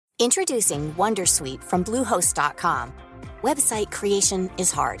Introducing Wondersuite from Bluehost.com. Website creation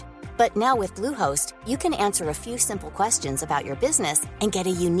is hard, but now with Bluehost, you can answer a few simple questions about your business and get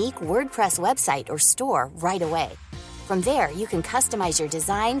a unique WordPress website or store right away. From there, you can customize your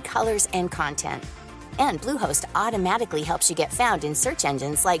design, colors, and content. And Bluehost automatically helps you get found in search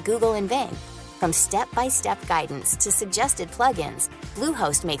engines like Google and Bing. From step-by-step guidance to suggested plugins,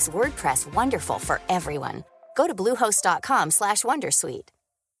 Bluehost makes WordPress wonderful for everyone. Go to bluehost.com/wondersuite.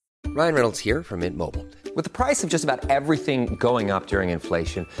 Ryan Reynolds here from Mint Mobile. With the price of just about everything going up during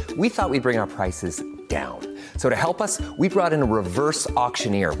inflation, we thought we'd bring our prices down. So to help us, we brought in a reverse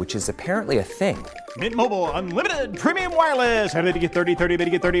auctioneer, which is apparently a thing. Mint Mobile Unlimited Premium Wireless. How to get 30, 30, how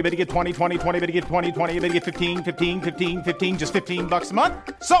to get 30, how to get 20, 20, 20, how to get 20, 20, how to get 15, 15, 15, 15, just $15 a month?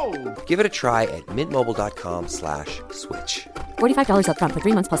 Sold! Give it a try at mintmobile.com/switch. $45 up front for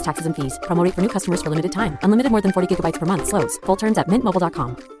 3 months plus taxes and fees. Promo rate for new customers for limited time. Unlimited more than 40 gigabytes per month. Slows full terms at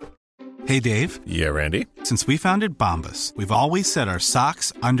mintmobile.com. Hey, Dave. Yeah, Randy. Since we founded Bombas, we've always said our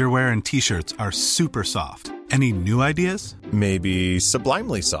socks, underwear, and T-shirts are super soft. Any new ideas? Maybe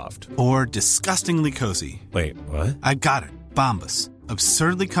sublimely soft. Or disgustingly cozy. Wait, what? I got it. Bombas.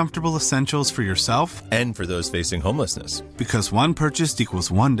 Absurdly comfortable essentials for yourself and for those facing homelessness. Because one purchased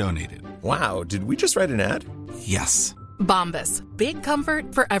equals one donated. Wow, did we just write an ad? Yes. Bombas. Big comfort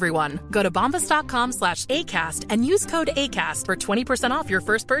for everyone. Go to bombas.com/ACAST and use code ACAST for 20% off your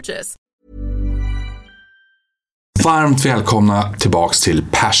first purchase. Varmt välkomna tillbaks till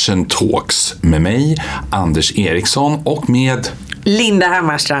Passion Talks med mig, Anders Eriksson, och med Linda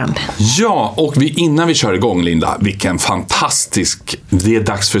Hammarstrand. Ja, och innan vi kör igång, Linda, vilken fantastisk, det är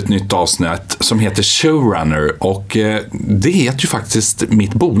dags för ett nytt avsnitt som heter Showrunner, och det heter ju faktiskt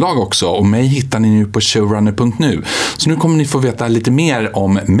mitt bolag också, och mig hittar ni nu på showrunner.nu. Så nu kommer ni få veta lite mer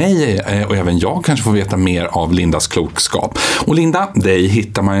om mig, och även jag kanske får veta mer av Lindas klokskap. Och Linda, dig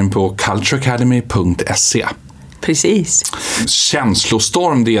hittar man på cultureacademy.se. Precis.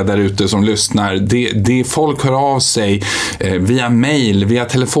 Känslostorm det där ute som lyssnar. Det folk hör av sig via mail, via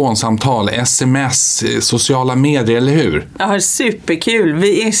telefonsamtal, sms, sociala medier, eller hur? Ja, superkul.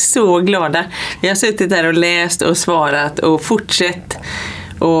 Vi är så glada. Vi har suttit där och läst och svarat, och fortsätt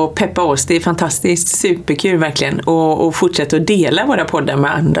och peppa oss. Det är fantastiskt, superkul verkligen. Och fortsätt att dela våra poddar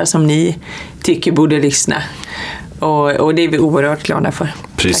med andra som ni tycker borde lyssna. Och det är vi oerhört glada för.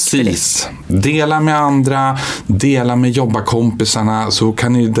 Precis. Dela med andra, dela med jobbarkompisarna, så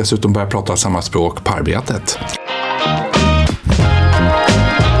kan ni dessutom börja prata samma språk på arbetet.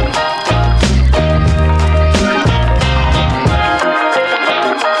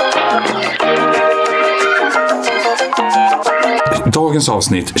 Dagens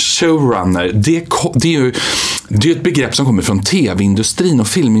avsnitt, Showrunner, det är ju ett begrepp som kommer från tv-industrin och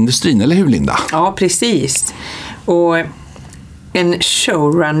filmindustrin, eller hur, Linda? Ja, precis. Och en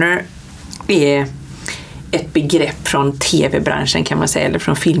showrunner är ett begrepp från tv-branschen, kan man säga, eller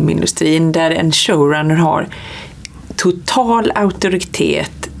från filmindustrin, där en showrunner har total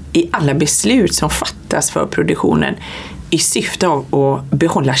auktoritet i alla beslut som fattas för produktionen, i syfte av att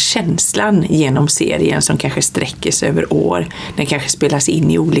behålla känslan genom serien som kanske sträcker sig över år. Den kanske spelas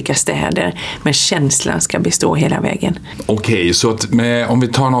in i olika städer, men känslan ska bestå hela vägen. Okej, så att om vi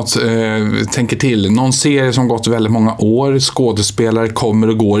tar något, tänker till, någon serie som gått väldigt många år, skådespelare kommer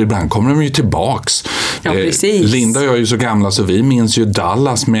och går, ibland kommer de ju tillbaks. Ja, precis. Linda och jag är ju så gamla så vi minns ju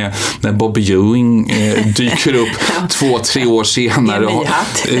Dallas med när Bobby Ewing dyker upp 2-3 år senare. Och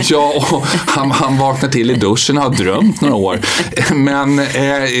han vaknar till i duschen och har drömt några år.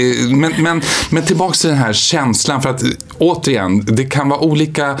 Men tillbaka till den här känslan, för att återigen, det kan vara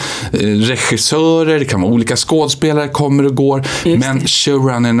olika regissörer, det kan vara olika skådespelare, kommer och går, men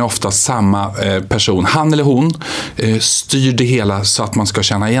showrunnern är ofta samma person. Han eller hon styr det hela så att man ska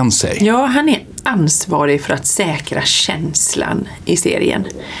känna igen sig. Ja, han är ansvarig för att säkra känslan i serien.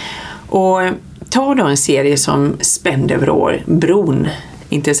 Och ta då en serie som spände över år, Bron,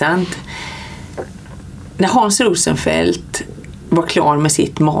 intressant. När Hans Rosenfeldt var klar med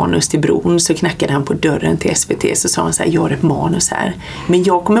sitt manus till Bron så knackade han på dörren till SVT, så sa han så här: jag har ett manus här, men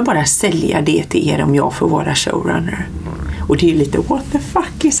jag kommer bara sälja det till er om jag får vara showrunner. Och det är ju lite what the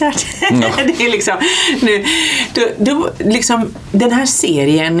fuck is that? Ja. Det är liksom, liksom, den här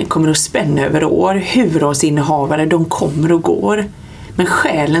serien kommer att spänna över år, huvudrollsinnehavare, de kommer och går, men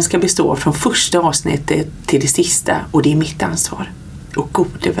själen ska bestå från första avsnittet till det sista, och det är mitt ansvar. Och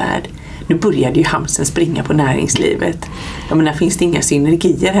gode värld, nu började ju hamsen springa på näringslivet. Jag menar, finns det inga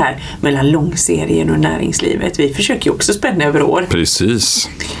synergier här mellan långserien och näringslivet? Vi försöker ju också spänna över år. Precis.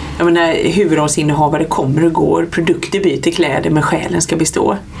 Jag menar, huvudrollsinnehavare kommer och går, produkter byter kläder, men själen ska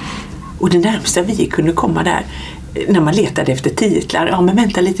bestå. Och det närmsta vi kunde komma där, när man letade efter titlar. Ja, men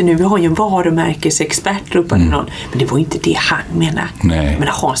vänta lite nu, vi har ju en varumärkesexpert ropade någon. Men det var inte det han menade. Nej. Men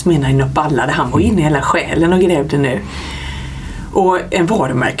Hans menade något ballade. Han var inne i hela själen och grävde nu. Och en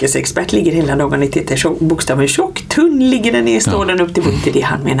varumärkesexpert ligger hela dagen i bokstaven tjock, tunn ligger den ner, står den upp. Det var inte det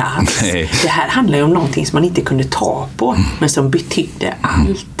han menade alls. Nej. Det här handlar ju om någonting som man inte kunde ta på, men som betydde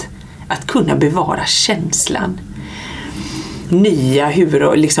allt. Att kunna bevara känslan.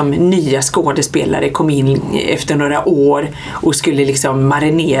 Nya skådespelare kom in efter några år och skulle liksom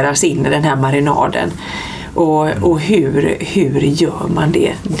marineras in i den här marinaden. Och hur gör man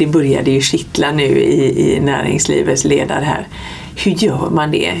det? Det började ju kittla nu i näringslivets ledare här. Hur gör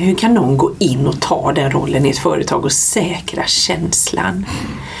man det? Hur kan någon gå in och ta den rollen i ett företag och säkra känslan?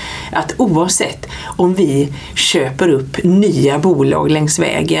 Att oavsett om vi köper upp nya bolag längs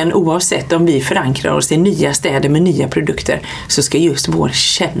vägen, oavsett om vi förankrar oss i nya städer med nya produkter, så ska just vår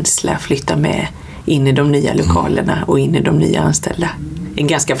känsla flytta med in i de nya lokalerna och in i de nya anställda. En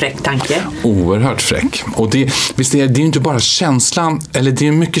ganska fräck tanke. Oerhört fräck. Och visst är det ju inte bara känslan, eller det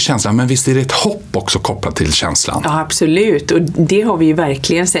är mycket känslan, men visst är det ett hopp också kopplat till känslan. Ja, absolut. Och det har vi ju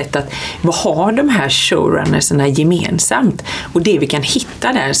verkligen sett att vad har de här showrunnersarna gemensamt? Och det vi kan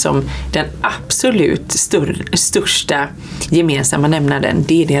hitta där som den absolut största gemensamma nämnaren,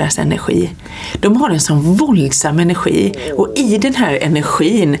 det är deras energi. De har en sån våldsam energi, och i den här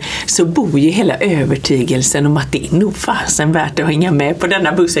energin så bor ju hela övertygelsen om att det är nog fasen värt att hänga med på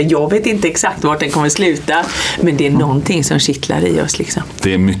denna bussen. Jag vet inte exakt vart den kommer sluta, men det är någonting som kittlar i oss liksom.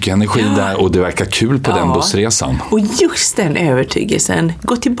 Det är mycket energi där och det verkar kul på den bussresan. Och just den övertygelsen,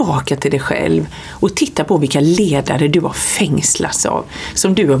 gå tillbaka till dig själv och titta på vilka ledare du har fängslats av,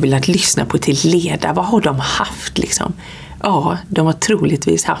 som du har velat lyssna på till leda. Vad har de haft liksom? Ja, de har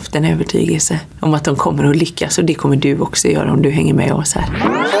troligtvis haft en övertygelse om att de kommer att lyckas, och det kommer du också göra om du hänger med oss här.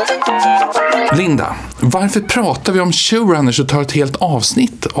 Linda, varför pratar vi om showrunners och tar ett helt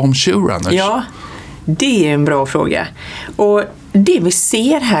avsnitt om showrunners? Ja, det är en bra fråga. Och det vi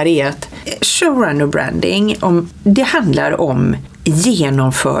ser här är att Showrunner Branding, det handlar om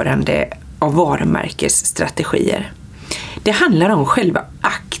genomförande av varumärkesstrategier. Det handlar om själva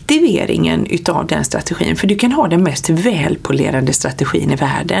aktiveringen utav den strategin. För du kan ha den mest välpolerade strategin i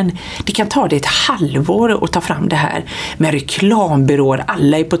världen. Det kan ta dig ett halvår att ta fram det här med reklambyråer.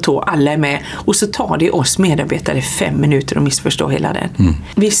 Alla är på tå, alla är med. Och så tar det oss medarbetare 5 minuter att missförstå hela den.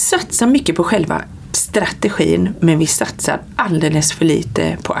 Vi satsar mycket på själva strategin, men vi satsar alldeles för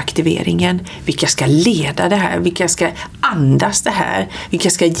lite på aktiveringen. Vilka ska leda det här? Vilka ska andas det här? Vilka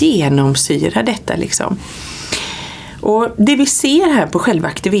ska genomsyra detta liksom? Och det vi ser här på själva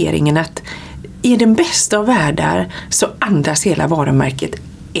aktiveringen, att i den bästa av världar så andas hela varumärket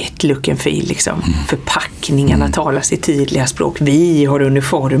ett look and feel liksom. Förpackningarna talar sitt tydliga språk. Vi har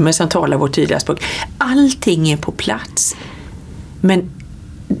uniformer som talar vårt tydliga språk. Allting är på plats. Men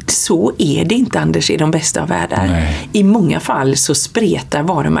så är det inte, Anders, i de bästa av världar. Nej. I många fall så spretar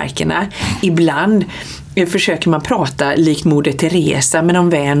varumärkena. Ibland försöker man prata likt Moder Teresa med någon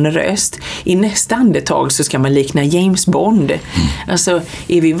vän röst. I nästa andetag så ska man likna James Bond. Alltså,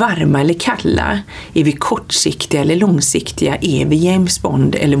 är vi varma eller kalla? Är vi kortsiktiga eller långsiktiga? Är vi James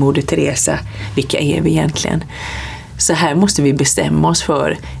Bond eller Moder Teresa? Vilka är vi egentligen? Så här måste vi bestämma oss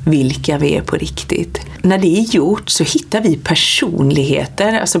för vilka vi är på riktigt. När det är gjort så hittar vi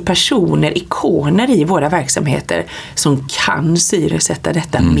personligheter, alltså personer, ikoner i våra verksamheter som kan syresätta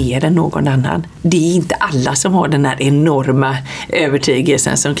detta mer än någon annan. Det är inte alla som har den här enorma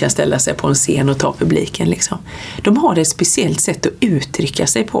övertygelsen som kan ställa sig på en scen och ta publiken liksom. De har ett speciellt sätt att uttrycka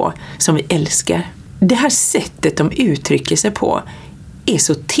sig på som vi älskar. Det här sättet de uttrycker sig på är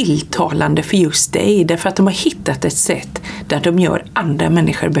så tilltalande för just dig, därför att de har hittat ett sätt där de gör andra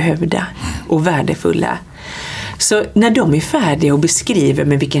människor behövda och värdefulla. Så när de är färdiga och beskriver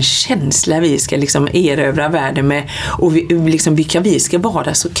med vilken känsla vi ska liksom erövra världen med och liksom vilka vi ska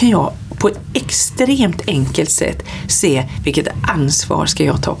vara, så kan jag på ett extremt enkelt sätt se vilket ansvar ska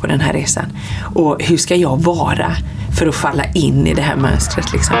jag ta på den här resan och hur ska jag vara för att falla in i det här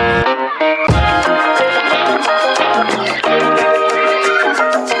mönstret liksom.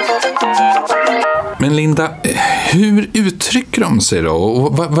 Men Linda, hur uttrycker de sig då?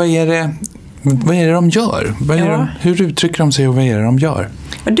 Och vad är det de gör? Hur uttrycker de sig och vad är det de gör?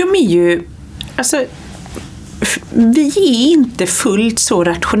 De är ju, alltså, vi är inte fullt så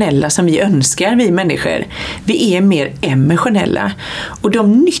rationella som vi önskar, vi människor. Vi är mer emotionella. Och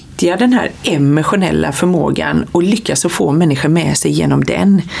de nyttjar den här emotionella förmågan och lyckas att få människor med sig genom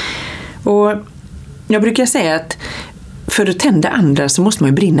den. Och jag brukar säga att för att tända andra så måste man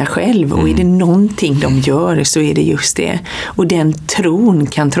ju brinna själv. Och är det någonting de gör så är det just det. Och den tron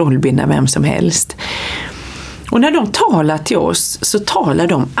kan trollbinda vem som helst. Och när de talar till oss så talar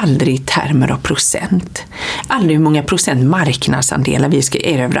de aldrig i termer av procent. Aldrig hur många procent marknadsandelar vi ska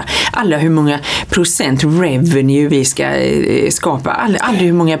erövra. Aldrig hur många procent revenue vi ska skapa. Aldrig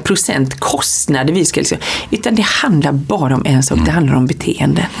hur många procent kostnader vi ska... Utan det handlar bara om en sak. Det handlar om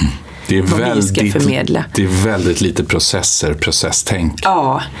beteende. Det är, det är väldigt lite processtänk.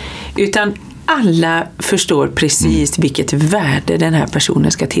 Ja, utan alla förstår precis vilket värde den här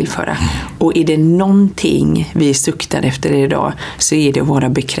personen ska tillföra. Och är det någonting vi suktar efter idag så är det att vara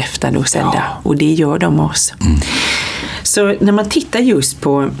bekräftade och sedda. Ja. Och det gör de oss. Så när man tittar just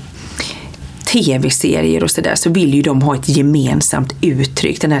på tv-serier och sådär så vill ju de ha ett gemensamt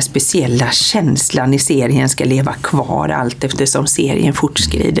uttryck. Den här speciella känslan i serien ska leva kvar allt eftersom serien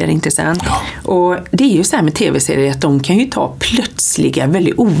fortskrider, inte sant? Ja. Och det är ju så här med tv-serier att de kan ju ta plötsliga,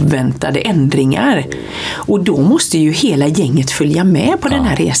 väldigt oväntade ändringar. Och då måste ju hela gänget följa med på den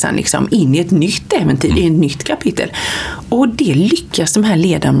här resan liksom, in i ett nytt äventyr, i ett nytt kapitel. Och det lyckas de här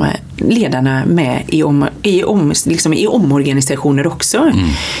ledarna med i omorganisationer också.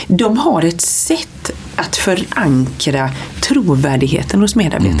 De har ett sätt att förankra trovärdigheten hos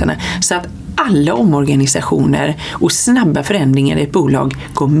medarbetarna så att alla omorganisationer och snabba förändringar i ett bolag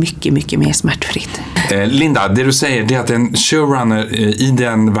går mycket, mycket mer smärtfritt. Linda, det du säger det är att en showrunner i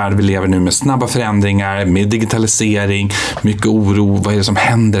den värld vi lever nu med snabba förändringar, med digitalisering, mycket oro, vad är det som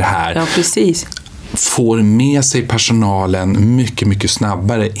händer här? Ja, precis. Får med sig personalen mycket, mycket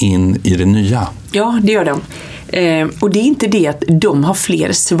snabbare in i det nya. Ja, det gör de. Och det är inte det att de har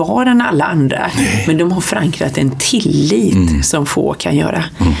fler svar än alla andra. Nej. Men de har förankrat en tillit som få kan göra.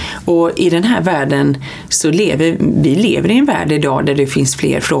 Och i den här världen så vi lever i en värld idag där det finns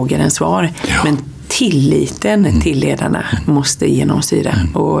fler frågor än svar. Ja. Men tilliten till ledarna måste genomsyra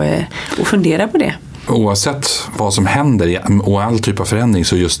och fundera på det. Oavsett vad som händer och all typ av förändring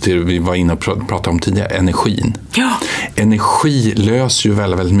så just det vi var inne och pratade om tidigare, energin. Ja. Energi löser ju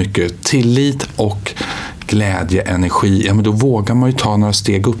väldigt, väldigt mycket. Tillit och glädje, energi. Ja, men då vågar man ju ta några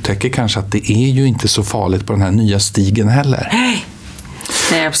steg och upptäcker kanske att det är ju inte så farligt på den här nya stigen heller.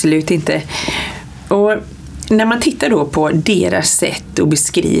 Nej, absolut inte. Och när man tittar då på deras sätt att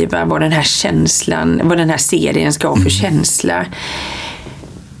beskriva vad den här känslan, vad den här serien ska ha för känsla,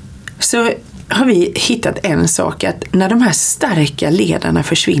 så har vi hittat en sak, att när de här starka ledarna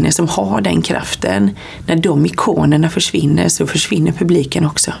försvinner som har den kraften, när de ikonerna försvinner så försvinner publiken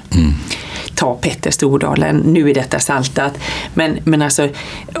också. Ta Petter Stordalen, nu är detta saltat, men alltså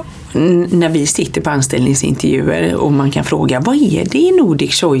när vi sitter på anställningsintervjuer och man kan fråga, vad är det i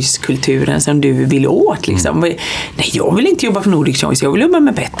Nordic Choice-kulturen som du vill åt? Liksom? Nej, jag vill inte jobba för Nordic Choice, jag vill jobba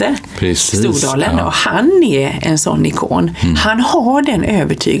med Petter Stordalen. Ja. Och han är en sån ikon. Han har den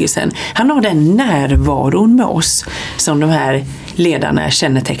övertygelsen, han har den närvaron med oss som de här ledarna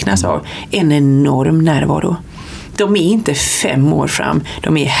kännetecknas av. En enorm närvaro. De är inte 5 år fram,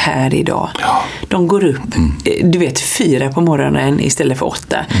 de är här idag. Ja. De går upp, 4 på morgonen istället för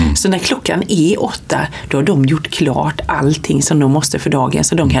 8. Så när klockan är 8, då har de gjort klart allting som de måste för dagen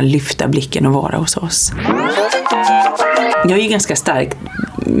så de kan lyfta blicken och vara hos oss. Jag är ju ganska starkt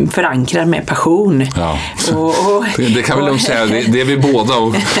förankrad med passion. Ja. Det kan vi nog säga, det är vi båda,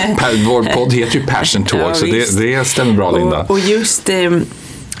 och vår podd heter ju Passion Talk, ja, så det stämmer bra, Linda. Och just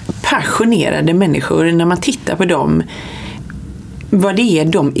passionerade människor, när man tittar på dem, vad det är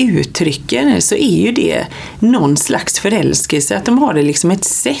de uttrycker, så är ju det någon slags förälskelse, att de har det liksom ett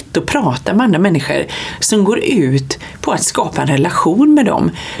sätt att prata med andra människor som går ut på att skapa en relation med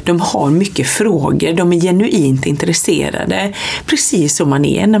dem. De har mycket frågor, de är genuint intresserade, precis som man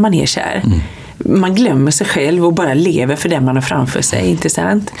är när man är kär. Man glömmer sig själv och bara lever för det man har framför sig, inte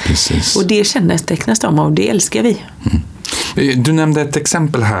sant? Precis. Och det kännetecknas de av, det älskar vi. Du nämnde ett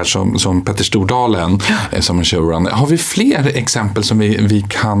exempel här som Petter Stordalen som en showrunner. Har vi fler exempel som vi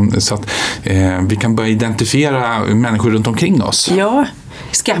kan, så att vi kan börja identifiera människor runt omkring oss? Ja,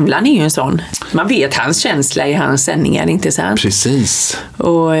 Skavlan är ju en sån. Man vet hans känsla i hans sändningar, inte sant? Precis.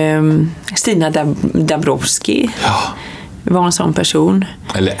 Och Stina Dabrowski var en sån person.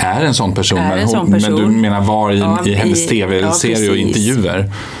 Eller är en sån person. Men du menar var i hennes tv-serie och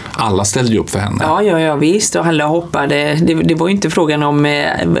intervjuer? Alla ställde ju upp för henne. Ja, visst. Och alla hoppade. Det var ju inte frågan om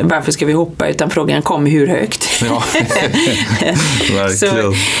varför ska vi hoppa, utan frågan kom hur högt. Ja,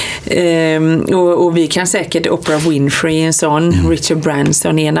 verkligen. Och vi kan säkert Oprah Winfrey en sån, Richard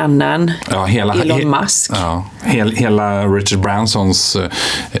Branson är en annan, Elon Musk. Ja, hela Richard Bransons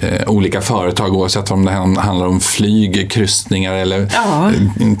olika företag, oavsett om det handlar om flyg, kryssningar eller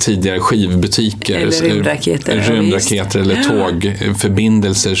tidigare skivbutiker. Eller rymdraketer eller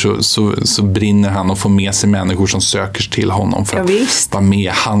tågförbindelser, så så brinner han och får med sig människor som söker till honom för att vara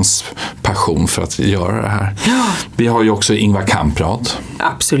med hans passion för att göra det här. Ja. Vi har ju också Ingvar Kamprad.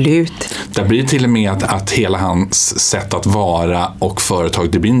 Absolut. Där blir det till och med att hela hans sätt att vara och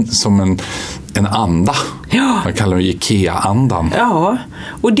företag, det blir som en anda. Ja. Man kallar det IKEA-andan. Ja,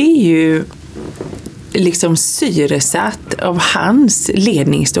 och det är ju liksom syresatt av hans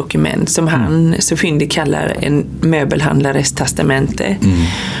ledningsdokument som han så fyndigt kallar en möbelhandlares testamente.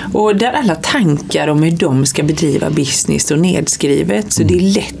 Och där alla tankar om hur de ska bedriva business och nedskrivet, så det är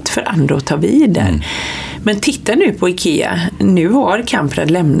lätt för andra att ta vid där. Men titta nu på IKEA, nu har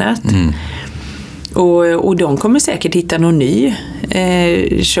Kamprad lämnat. Och de kommer säkert hitta någon ny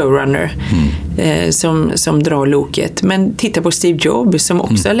showrunner som drar loket. Men titta på Steve Jobs som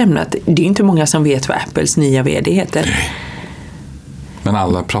också har lämnat. Det är inte många som vet vad Apples nya vd heter. Men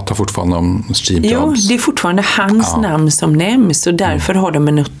alla pratar fortfarande om Steve Jobs. Jo, det är fortfarande hans namn som nämns, och därför har de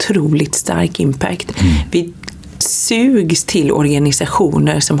en otroligt stark impact. Vi sugs till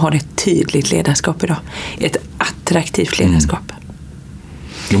organisationer som har ett tydligt ledarskap idag. Ett attraktivt ledarskap.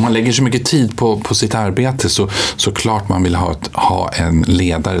 Om man lägger så mycket tid på sitt arbete så klart man vill ha en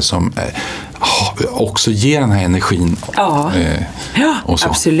ledare som också ger den här energin. Ja,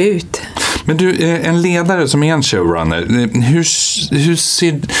 absolut. Men du, en ledare som är en showrunner, hur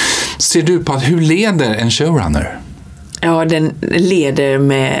ser du på hur leder en showrunner? Ja, den leder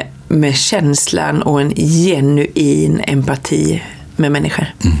med känslan och en genuin empati med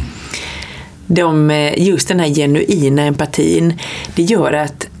människor. Just den här genuina empatin, det gör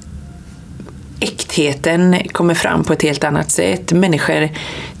att äktheten kommer fram på ett helt annat sätt. Människor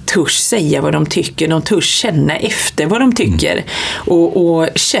törs säga vad de tycker, de törs känna efter vad de tycker och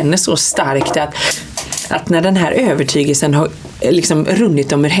känner så starkt att när den här övertygelsen har liksom runnit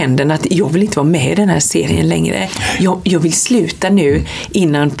dem ur händerna, att jag vill inte vara med i den här serien längre. Jag vill sluta nu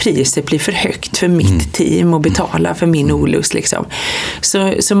innan priset blir för högt för mitt team och betala för min olust. Liksom.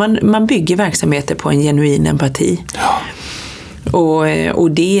 Så man bygger verksamheter på en genuin empati. Ja.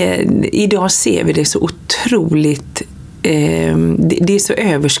 Och idag ser vi det så otroligt. Det är så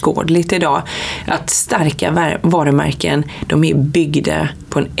överskådligt idag att starka varumärken, de är byggda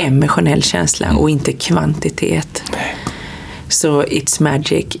på en emotionell känsla och inte kvantitet. Så it's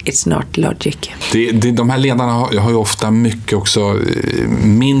magic, it's not logic. De här ledarna har ju ofta mycket också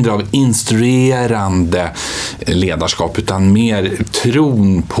mindre av instruerande ledarskap, utan mer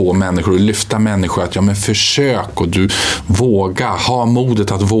tron på människor och lyfta människor att försök, och du ha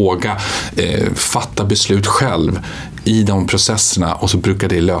modet att våga fatta beslut själv i de processerna, och så brukar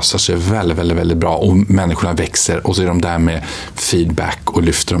det lösa sig väldigt, väldigt, väldigt bra, och människorna växer, och så är de där med feedback och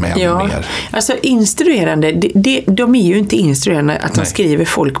lyfter dem ännu mer. Alltså instruerande, de är ju inte instruerande att de skriver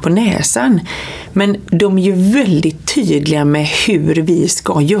folk på näsan, men de är ju väldigt tydliga med hur vi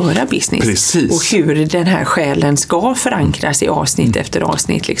ska göra business. Precis. Och hur den här själen ska förankras i avsnitt efter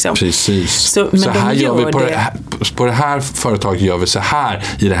avsnitt. Liksom. Precis. Så här gör vi på det här företaget gör vi så här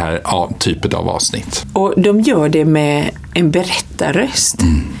i det här typet av avsnitt. Och de gör det med en berättarröst.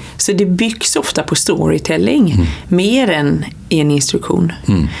 Så det byggs ofta på storytelling mer än i en instruktion.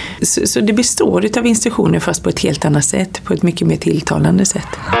 Så det består av instruktioner, fast på ett helt annat sätt, på ett mycket mer tilltalande sätt.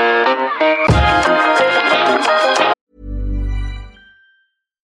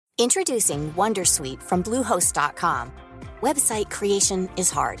 Introducing Wondersuite from Bluehost.com. Website creation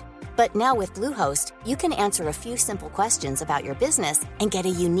is hard, but now with Bluehost, you can answer a few simple questions about your business and get a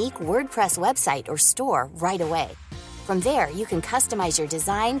unique WordPress website or store right away. From there, you can customize your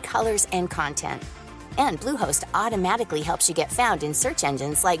design, colors, and content. And Bluehost automatically helps you get found in search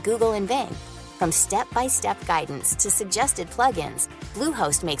engines like Google and Bing. From step-by-step guidance to suggested plugins,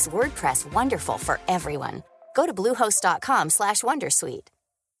 Bluehost makes WordPress wonderful for everyone. Go to bluehost.com/wondersuite.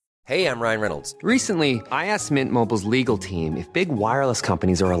 Hey, I'm Ryan Reynolds. Recently, I asked Mint Mobile's legal team if big wireless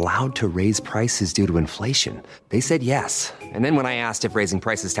companies are allowed to raise prices due to inflation. They said yes. And then when I asked if raising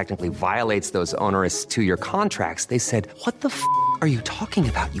prices technically violates those onerous 2-year contracts, they said, "What the are you talking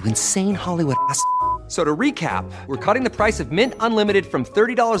about, you insane Hollywood ass?" So to recap, we're cutting the price of Mint Unlimited from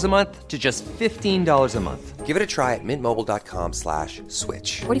 $30 a month to just $15 a month. Give it a try at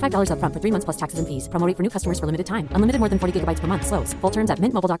mintmobile.com/switch. $45 up front for 3 months plus taxes and fees. Promo rate for new customers for limited time. Unlimited more than 40 gigabytes per month. Slows full terms at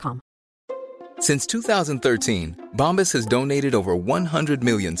mintmobile.com. Since 2013, Bombas has donated over 100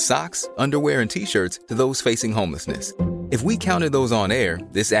 million socks, underwear, and T-shirts to those facing homelessness. If we counted those on air,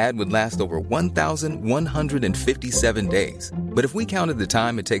 this ad would last over 1,157 days. But if we counted the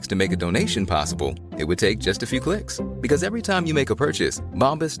time it takes to make a donation possible, it would take just a few clicks. Because every time you make a purchase,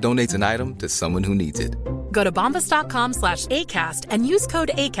 Bombas donates an item to someone who needs it. Go to bombas.com/ACAST and use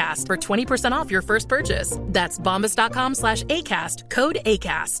code ACAST for 20% off your first purchase. That's bombas.com/ACAST, code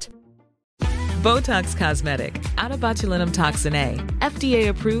ACAST. Botox Cosmetic, out of botulinum toxin A, FDA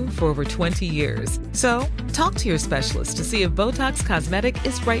approved for over 20 years. So, talk to your specialist to see if Botox Cosmetic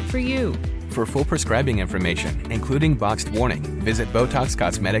is right for you. For full prescribing information, including boxed warning, visit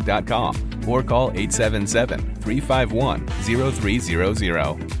BotoxCosmetic.com or call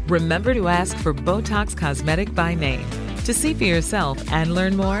 877-351-0300. Remember to ask for Botox Cosmetic by name. To see for yourself and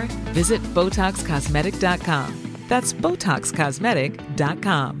learn more, visit BotoxCosmetic.com. That's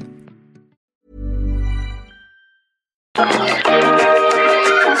BotoxCosmetic.com.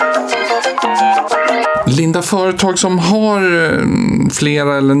 Linda, företag som har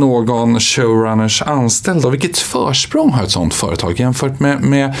flera eller någon showrunners anställda, vilket försprång har ett sådant företag jämfört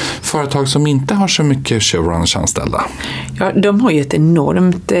med företag som inte har så mycket showrunners anställda? Ja, de har ju ett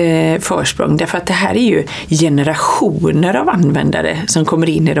enormt försprång, därför att det här är ju generationer av användare som kommer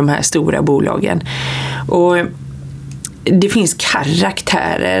in i de här stora bolagen. Och det finns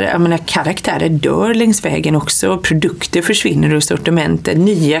karaktärer, jag menar, karaktärer dör längs vägen också, produkter försvinner ur sortimentet,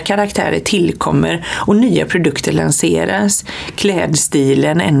 nya karaktärer tillkommer och nya produkter lanseras,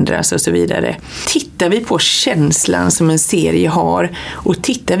 klädstilen ändras och så vidare. Tittar vi på känslan som en serie har och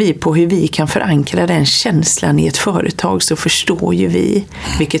tittar vi på hur vi kan förankra den känslan i ett företag, så förstår ju vi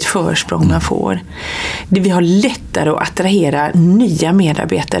vilket försprång man får. Vi har lättare att attrahera nya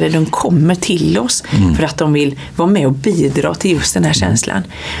medarbetare, de kommer till oss för att de vill vara med och bidra till just den här känslan.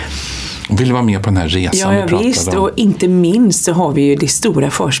 Vill vara med på den här resan? Ja, visst. Och inte minst så har vi ju det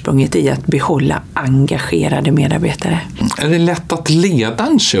stora försprånget i att behålla engagerade medarbetare. Är det lätt att leda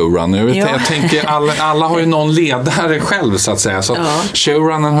en showrunner? Jag tänker, alla har ju någon ledare själv, så att säga. Så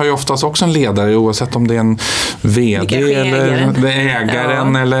showrunnern har ju oftast också en ledare, oavsett om det är en vd eller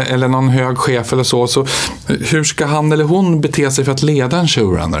ägaren eller någon hög chef eller så. Så hur ska han eller hon bete sig för att leda en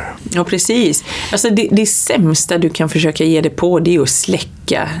showrunner? Ja, precis. Alltså det sämsta du kan försöka ge det på, det är att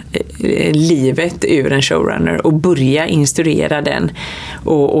släcka livet ur en showrunner och börja instruera den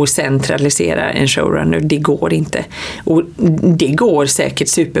och centralisera en showrunner. Det går inte. Och det går säkert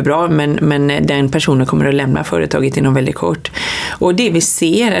superbra, men den personen kommer att lämna företaget inom väldigt kort. Och det vi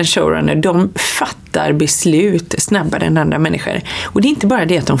ser, en showrunner, de fattar beslut snabbare än andra människor. Och det är inte bara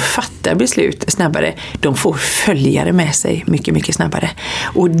det att de fattar beslut snabbare, de får följare med sig mycket, mycket snabbare.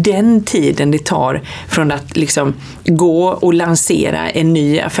 Och den tiden det tar från att liksom gå och lansera en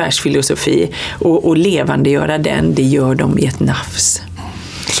ny affärsfilosofi och levandegöra den, det gör de i ett nafs.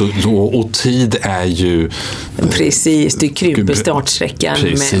 Och tid är ju... Precis, du kryper startsträckan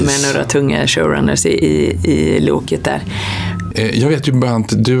med några tunga showrunners i loket där. Jag vet ju bara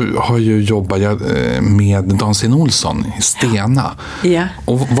att du har ju jobbat med Dansin Olsson i Stena. Ja.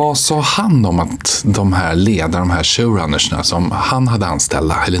 Och vad sa han om att de här showrunnersna som han hade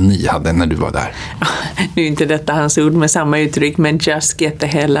anställda, eller ni hade när du var där? Nu är inte detta hans ord med samma uttryck, men just get the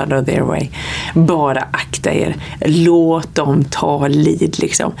hell out of their way. Bara akta er. Låt dem ta lead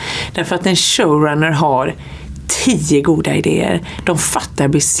liksom. Därför att en showrunner har 10 goda idéer. De fattar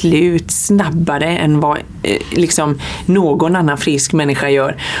beslut snabbare än vad liksom någon annan frisk människa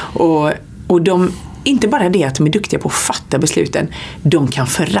gör. Och de, inte bara det att de är duktiga på att fatta besluten, de kan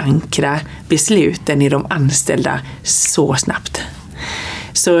förankra besluten i de anställda så snabbt.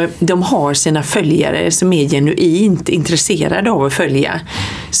 Så de har sina följare som är genuint intresserade av att följa.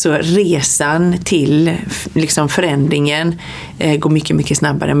 Så resan till liksom förändringen går mycket, mycket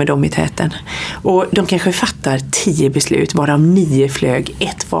snabbare med dem i täten. Och de kanske fattar 10 beslut, varav 9 flög.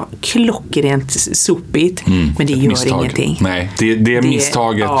 1 var klockrent sopigt, men det gör ingenting. Nej, det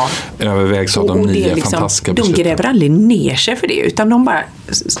misstaget övervägs av de 9 liksom, fantastiska besluten. De gräver aldrig ner sig för det, utan de bara,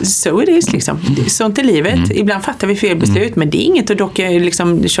 so it is liksom. Sånt är livet. Ibland fattar vi fel beslut, men det är inget att docka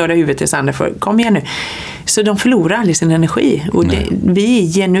liksom köra huvudet i sanden för. Kom igen nu. Så de förlorar aldrig sin energi. Och vi är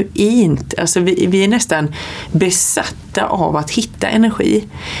genuint, alltså vi är nästan besatta av att hitta energi.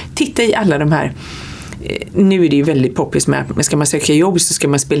 Titta i alla de här, nu är det ju väldigt poppis med, ska man söka jobb så ska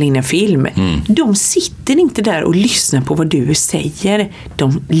man spela in en film. De sitter inte där och lyssnar på vad du säger.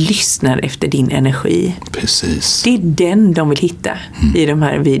 De lyssnar efter din energi. Precis. Det är den de vill hitta i de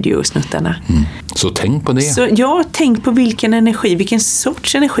här videosnuttarna. Så tänk på det. Så tänk på vilken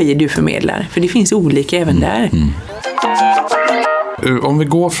sorts energi du förmedlar. För det finns olika även där. om vi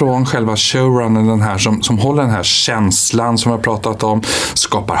går från själva showrunnern, den här som håller den här känslan som vi har pratat om,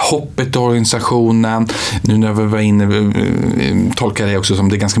 skapar hoppet i organisationen. Nu när vi var inne, tolkar det också som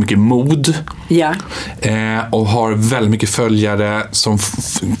det är ganska mycket mod. Ja. Och har väldigt mycket följare som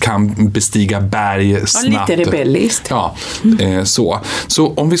kan bestiga berg snabbt. Lite rebelliskt. Ja,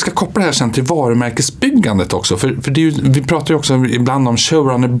 så om vi ska koppla det här sen till varumärkesbyggandet också, för det är ju, vi pratar ju också ibland om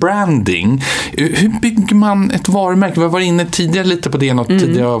Showrunner Branding. Hur bygger man ett varumärke? Vi var inne tidigare lite på det i något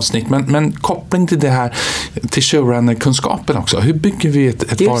tidigare avsnitt, men koppling till det här, till showrunner-kunskapen också. Hur bygger vi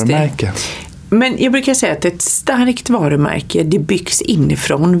ett varumärke? Men jag brukar säga att ett starkt varumärke, det byggs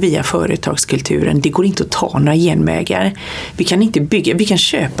inifrån via företagskulturen. Det går inte att ta några genvägar. Vi kan inte bygga, vi kan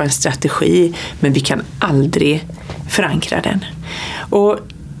köpa en strategi, men vi kan aldrig förankra den. Och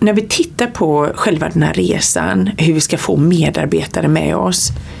när vi tittar på själva den här resan, hur vi ska få medarbetare med oss,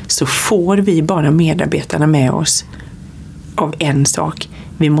 så får vi bara medarbetarna med oss av en sak.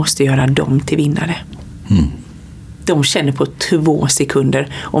 Vi måste göra dem till vinnare. De känner på 2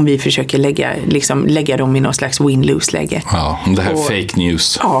 sekunder om vi försöker lägga dem i någon slags win-lose-läge. Ja, om det här är fake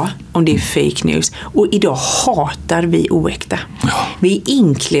news. Ja, om det är fake news. Och idag hatar vi oäkta. Ja. Vi är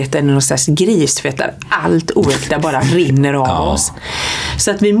inkletade i någon slags grisfett där allt oäkta bara rinner av oss.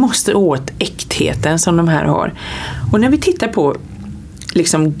 Så att vi måste åt äktheten som de här har. Och när vi tittar på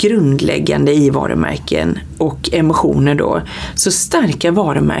grundläggande i varumärken och emotioner då, så starka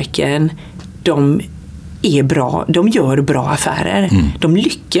varumärken, de är bra, de gör bra affärer. De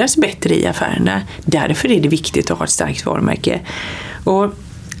lyckas bättre i affärerna. Därför är det viktigt att ha ett starkt varumärke. Och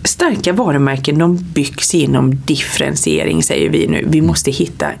starka varumärken, de byggs genom differentiering, säger vi nu. Vi måste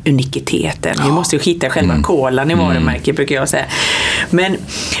hitta unikiteten. Vi måste hitta själva kolan i varumärket, brukar jag säga.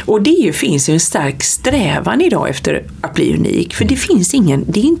 Och det finns ju en stark strävan idag efter att bli unik. För det finns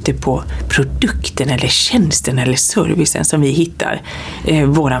det är inte på produkten eller tjänsten eller servicen som vi hittar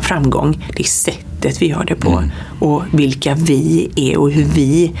våran framgång. Det är sättet vi gör det på. Och vilka vi är och hur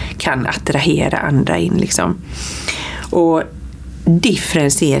vi kan attrahera andra in. Och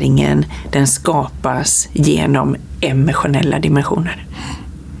differentieringen, den skapas genom emotionella dimensioner.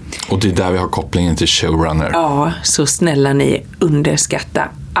 Och det är där vi har kopplingen till showrunner. Ja, så snälla ni, underskatta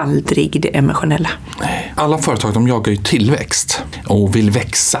aldrig det emotionella. Alla företag, de jagar ju tillväxt och vill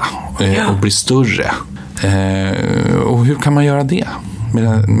växa och bli större. Och hur kan man göra det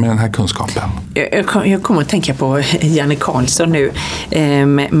med den här kunskapen? Jag kommer att tänka på Janne Karlsson nu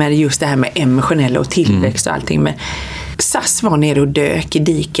med just det här med emotionella och tillväxt och allting. Men SAS var nere och dök i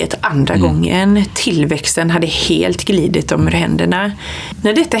diket andra gången. Tillväxten hade helt glidit om händerna.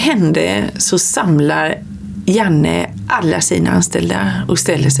 När detta hände så samlar Janne alla sina anställda och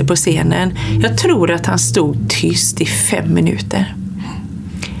ställer sig på scenen. Jag tror att han stod tyst i 5 minuter.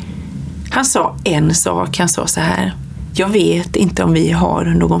 Han sa en sak, han sa så här: jag vet inte om vi har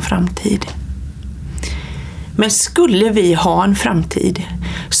någon framtid. Men skulle vi ha en framtid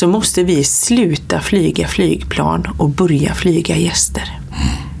så måste vi sluta flyga flygplan och börja flyga gäster.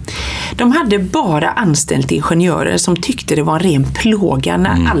 De hade bara anställt ingenjörer som tyckte det var en ren plåga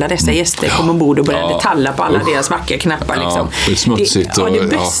när alla dessa gäster kom ombord och började talla på alla deras vackra knappar. Det är smutsigt. Det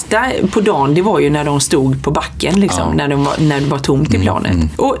bästa på dagen, det var ju när de stod på backen när det var tomt i planet.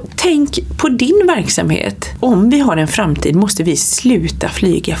 Och tänk på din verksamhet. Om vi har en framtid måste vi sluta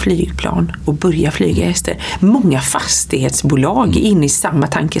flyga flygplan och börja flyga gäster. Många fastighetsbolag är inne i samma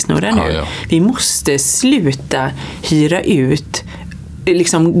tankesnurra nu. Vi måste sluta hyra ut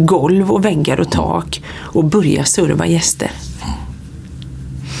golv och väggar och tak och börja serva gäster.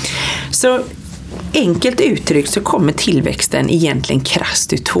 Så enkelt uttryckt så kommer tillväxten egentligen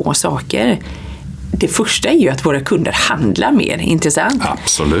krasst ur 2 saker. Det första är ju att våra kunder handlar mer, inte sant?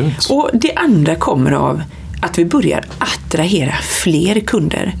 Absolut. Och det andra kommer av att vi börjar attrahera fler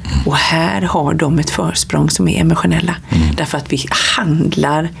kunder. Och här har de ett försprång som är emotionella. Därför att vi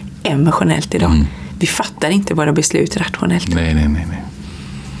handlar emotionellt idag. Vi fattar inte våra beslut rationellt. Nej.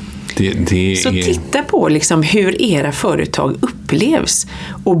 Så titta på hur era företag upplevs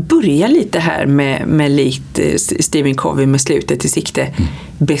och börja lite här med likt Stephen Covey med slutet i sikte.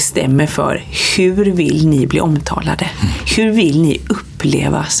 Bestämmer för hur vill ni bli omtalade? Hur vill ni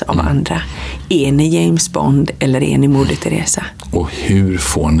upplevas av andra? Är ni James Bond eller är ni Moder Teresa? Och hur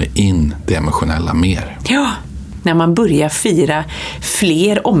får ni in det emotionella mer? Ja, när man börjar fira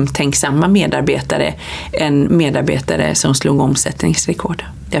fler omtänksamma medarbetare än medarbetare som slog omsättningsrekord.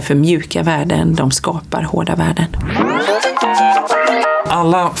 Därför mjuka värden, de skapar hårda värden.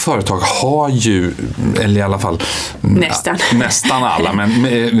 Alla företag har ju, eller i alla fall nästan alla,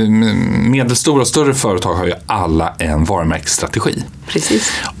 men medelstora och större företag har ju alla en varumärkesstrategi.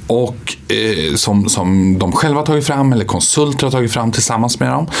 Precis. och som de själva tagit fram eller konsulter har tagit fram tillsammans med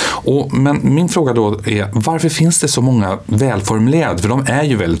dem. Men min fråga då är, varför finns det så många välformulerade? För de är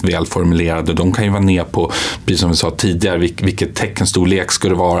ju väldigt välformulerade. De kan ju vara ner på, precis som vi sa tidigare, vilket teckenstorlek ska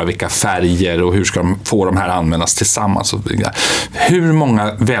det vara, vilka färger och hur ska de få de här användas tillsammans. Hur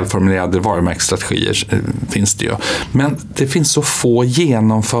många välformulerade varumärkesstrategier finns det ju? Men det finns så få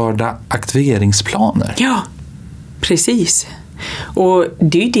genomförda aktiveringsplaner. Ja, precis. Och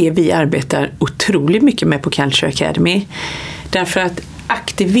det är ju det vi arbetar otroligt mycket med på Culture Academy. Därför att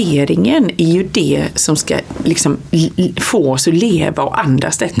aktiveringen är ju det som ska liksom få oss att leva och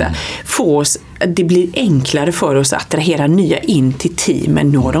andas detta. Det blir enklare för oss att attrahera nya in till teamen.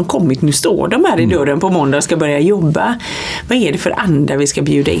 Nu har de kommit, nu står de här i dörren på måndag och ska börja jobba. Vad är det för andra vi ska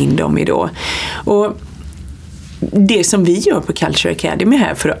bjuda in dem i då? Och det som vi gör på Culture Academy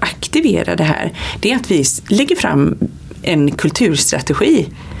här för att aktivera det här, det är att vi lägger fram en kulturstrategi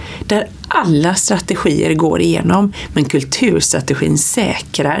där alla strategier går igenom, men kulturstrategin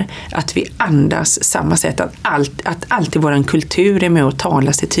säkrar att vi andas samma sätt, att alltid våran kultur är med och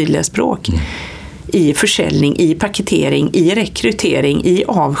talar sitt tydliga språk. I försäljning, i paketering, i rekrytering, i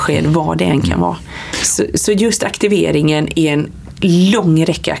avsked, vad det än kan vara. Så just aktiveringen är en lång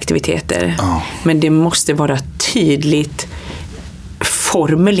räcka aktiviteter, men det måste vara tydligt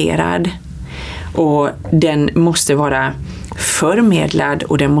formulerad, och den måste vara förmedlad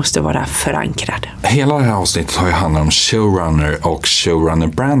och den måste vara förankrad. Hela det här avsnittet har ju handlat om Showrunner och Showrunner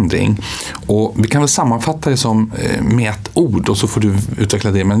Branding, och vi kan väl sammanfatta det som med ett ord, och så får du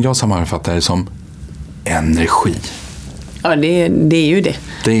utveckla det, men jag sammanfattar det som energi. Ja, det är ju det.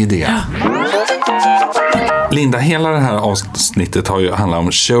 Det är det. Ja. Linda, hela det här avsnittet har ju handlat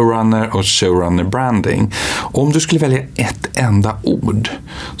om Showrunner och Showrunner Branding. Om du skulle välja ett enda ord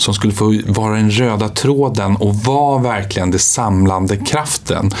som skulle få vara den röda tråden och vara verkligen det samlande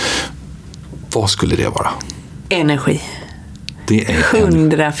kraften, vad skulle det vara? Energi. Det är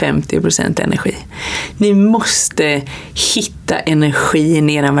 150% energi. Ni måste hitta energin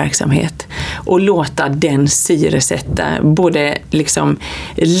i er verksamhet och låta den syresätta både liksom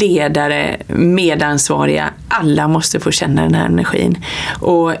ledare, medansvariga. Alla måste få känna den här energin.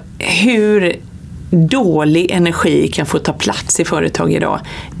 Och hur dålig energi kan få ta plats i företag idag,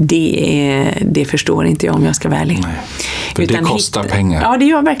 det förstår inte jag, om jag ska vara ärlig. Nej, för det kostar pengar. Ja, det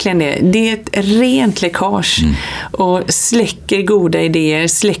gör verkligen det. Det är ett rent läckage och släcker goda idéer,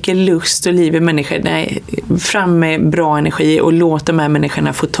 släcker lust och liv i människor. Nej, fram med bra energi och låt de här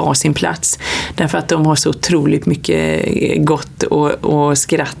människorna få ta sin plats. Därför att de har så otroligt mycket gott och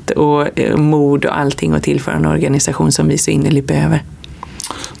skratt och mod och allting att tillföra en organisation som vi så innerligt behöver.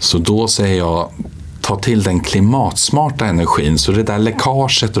 Så då säger jag, ta till den klimatsmarta energin, så det där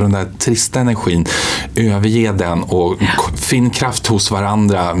läckaget och den där trista energin, överge den och finn kraft hos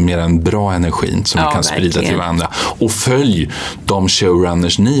varandra med den bra energin som vi kan sprida till varandra. Och följ de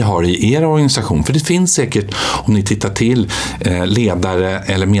showrunners ni har i er organisation, för det finns säkert, om ni tittar till ledare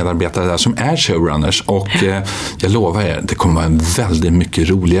eller medarbetare där som är showrunners, och jag lovar er, det kommer vara en väldigt mycket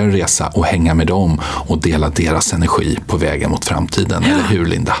roligare resa att hänga med dem och dela deras energi på vägen mot framtiden, eller hur,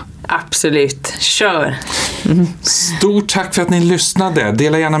 Linda? Absolut, kör! Stort tack för att ni lyssnade.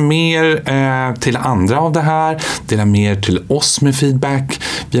 Dela gärna mer till andra av det här. Dela mer till oss med feedback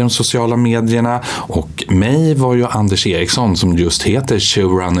via de sociala medierna. Och mig var ju Anders Eriksson, som just heter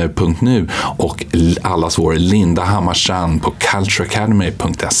showrunner.nu, och allas vår Linda Hammarstrand på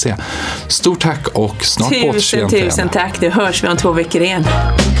cultureacademy.se. Stort tack och snart på återseende. Tusen tack, det hörs vi om 2 veckor igen.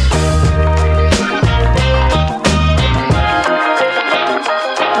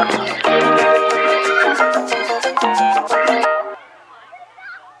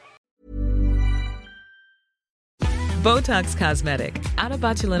 Botox Cosmetic, out of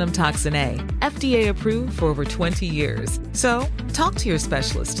botulinum toxin A, FDA approved for over 20 years. So, talk to your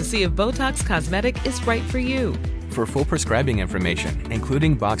specialist to see if Botox Cosmetic is right for you. For full prescribing information,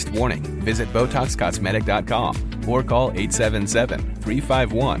 including boxed warning, visit BotoxCosmetic.com or call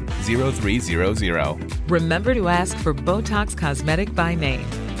 877-351-0300. Remember to ask for Botox Cosmetic by name.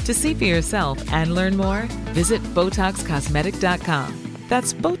 To see for yourself and learn more, visit BotoxCosmetic.com.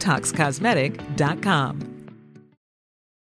 That's BotoxCosmetic.com.